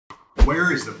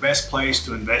Where is the best place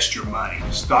to invest your money?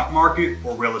 Stock market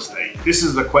or real estate? This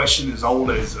is the question as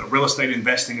old as real estate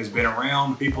investing has been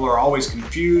around. People are always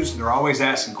confused. They're always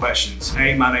asking questions.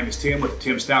 Hey, my name is Tim with the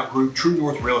Tim Stout Group, True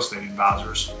North Real Estate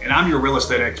Advisors, and I'm your real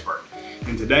estate expert.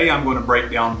 And today I'm going to break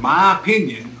down my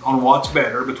opinion on what's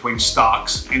better between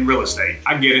stocks and real estate.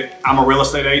 I get it. I'm a real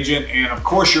estate agent, and of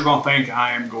course you're going to think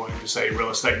I am going to say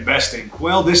real estate investing.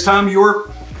 Well, this time you're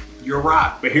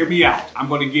right, but hear me out. I'm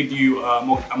going to give you,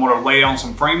 I'm going to lay down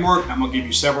some framework. I'm going to give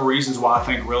you several reasons why I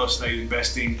think real estate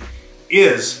investing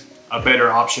is a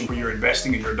better option for your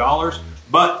investing in your dollars.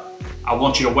 But I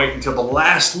want you to wait until the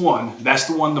last one. That's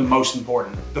the one the most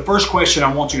important. The first question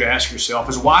I want you to ask yourself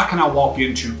is, why can I walk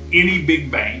into any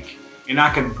big bank and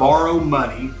I can borrow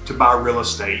money to buy real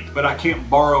estate, but I can't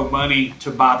borrow money to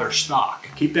buy their stock?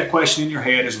 Keep that question in your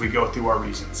head as we go through our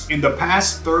reasons. In the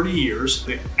past 30 years,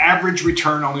 the average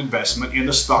return on investment in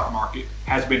the stock market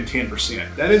has been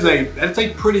 10%. That's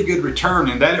a pretty good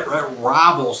return, and that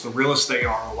rivals the real estate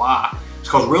ROI. It's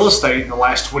because real estate in the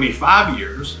last 25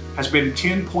 years has been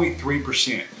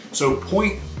 10.3%. So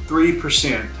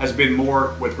 0.3% has been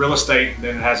more with real estate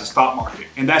than it has the stock market.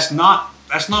 And that's not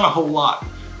a whole lot.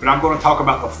 But I'm going to talk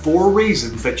about the 4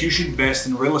 reasons that you should invest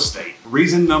in real estate.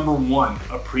 Reason number 1,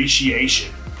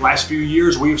 appreciation. Last few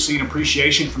years, we have seen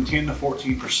appreciation from 10 to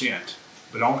 14%.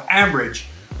 But on average,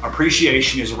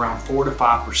 appreciation is around 4 to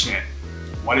 5%.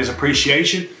 What is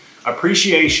appreciation?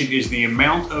 Appreciation is the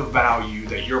amount of value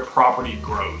that your property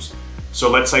grows. So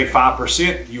let's say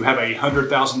 5%, you have a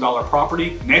 $100,000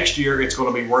 property. Next year, it's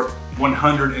going to be worth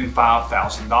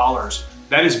 $105,000.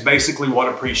 That is basically what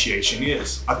appreciation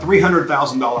is. A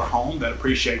 $300,000 home that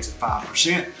appreciates at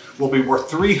 5% will be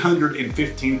worth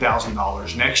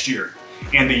 $315,000 next year.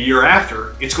 And the year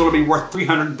after, it's going to be worth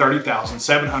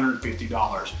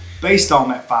 $330,750 based on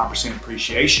that 5%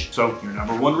 appreciation. So your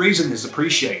number 1 reason is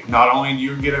appreciate. Not only do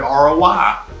you get an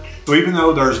ROI, so even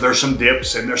though there's some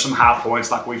dips and there's some high points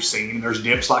like we've seen, there's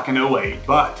dips like in 08,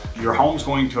 but your home's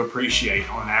going to appreciate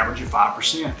on an average of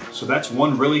 5%. So that's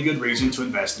one really good reason to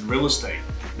invest in real estate.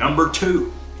 Number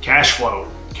 2, cash flow.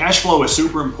 Cash flow is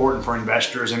super important for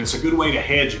investors, and it's a good way to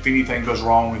hedge if anything goes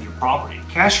wrong with your property.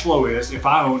 Cash flow is if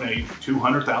I own a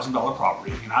 $200,000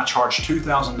 property and I charge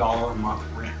 $2,000 a month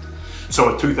rent.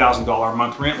 So a $2,000 a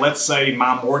month rent, let's say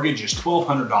my mortgage is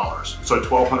 $1,200. So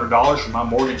 $1,200 for my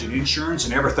mortgage and insurance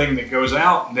and everything that goes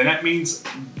out, then that means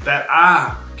that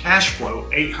I cash flow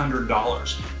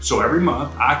 $800. So every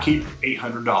month I keep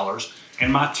 $800,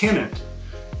 and my tenant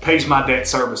pays my debt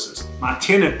services. My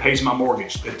tenant pays my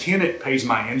mortgage. The tenant pays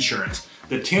my insurance.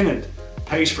 The tenant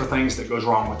pays for things that goes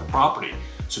wrong with the property.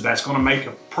 So that's going to make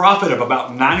a profit of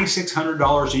about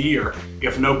 $9,600 a year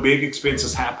if no big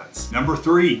expenses happens. Number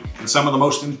 3, and some of the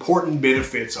most important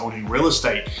benefits owning real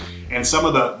estate, and some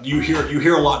of the, you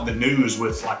hear a lot in the news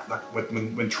with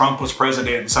when Trump was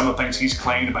president and some of the things he's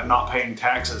claimed about not paying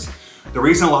taxes. The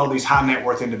reason a lot of these high net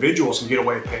worth individuals can get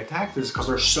away with paying taxes is because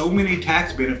there's so many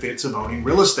tax benefits of owning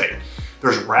real estate.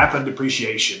 There's rapid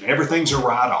depreciation. Everything's a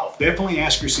write-off. Definitely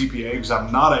ask your CPA, because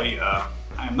I'm not a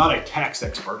tax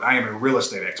expert. I am a real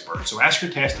estate expert. So ask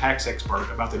your tax expert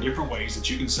about the different ways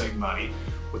that you can save money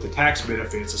with the tax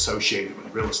benefits associated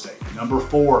with real estate. Number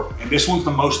 4, and this one's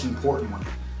the most important one,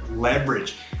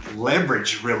 leverage.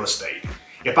 Leverage real estate.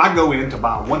 If I go in to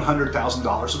buy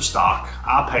 $100,000 of stock,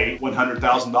 I pay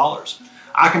 $100,000.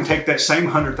 I can take that same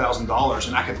 $100,000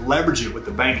 and I could leverage it with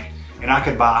the bank, and I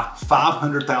could buy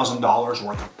 $500,000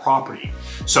 worth of property.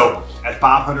 So at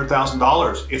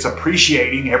 $500,000, it's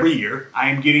appreciating every year.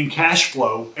 I am getting cash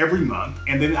flow every month,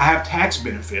 and then I have tax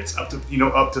benefits up to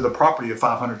the property of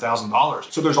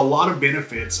 $500,000. So there's a lot of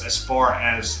benefits as far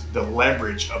as the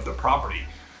leverage of the property.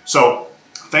 So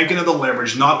thinking of the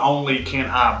leverage, not only can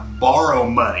I borrow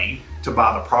money to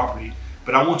buy the property,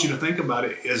 but I want you to think about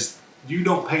it is you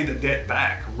don't pay the debt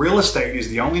back. Real estate is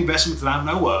the only investment that I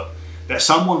know of that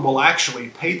someone will actually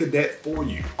pay the debt for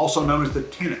you, also known as the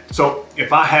tenant. So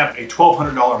if I have a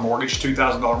 $1,200 mortgage,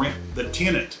 $2,000 rent, the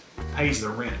tenant pays the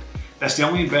rent. That's the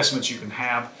only investments you can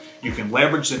have. You can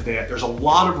leverage the debt. There's a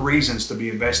lot of reasons to be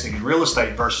investing in real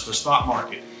estate versus the stock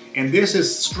market. And this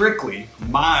is strictly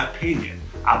my opinion.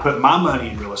 I put my money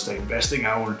in real estate investing.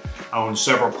 I own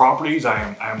several properties.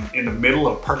 I'm in the middle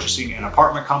of purchasing an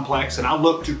apartment complex, and I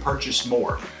look to purchase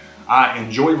more. I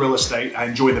enjoy real estate. I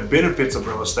enjoy the benefits of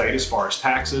real estate as far as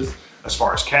taxes, as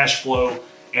far as cash flow,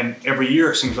 and every year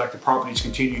it seems like the properties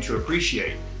continue to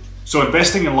appreciate. So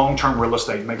investing in long-term real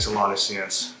estate makes a lot of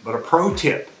sense. But a pro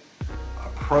tip,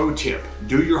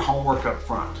 do your homework up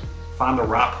front. Find the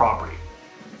right property.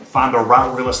 Find the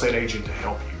right real estate agent to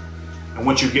help you. And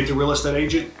once you get the real estate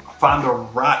agent, find the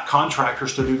right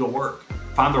contractors to do the work.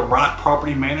 find the right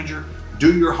property manager,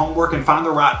 do your homework, and find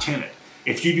the right tenant.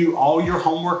 If you do all your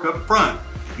homework up front,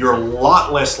 you're a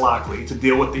lot less likely to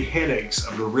deal with the headaches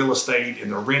of the real estate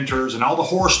and the renters and all the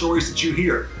horror stories that you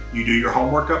hear. You do your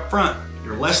homework up front,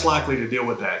 you're less likely to deal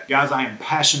with that. Guys, I am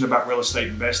passionate about real estate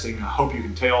investing. I hope you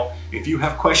can tell. If you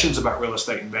have questions about real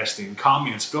estate investing,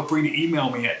 comments, feel free to email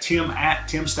me at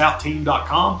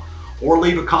tim@timstoutteam.com or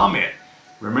leave a comment.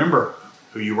 Remember,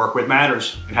 who you work with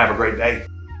matters, and have a great day.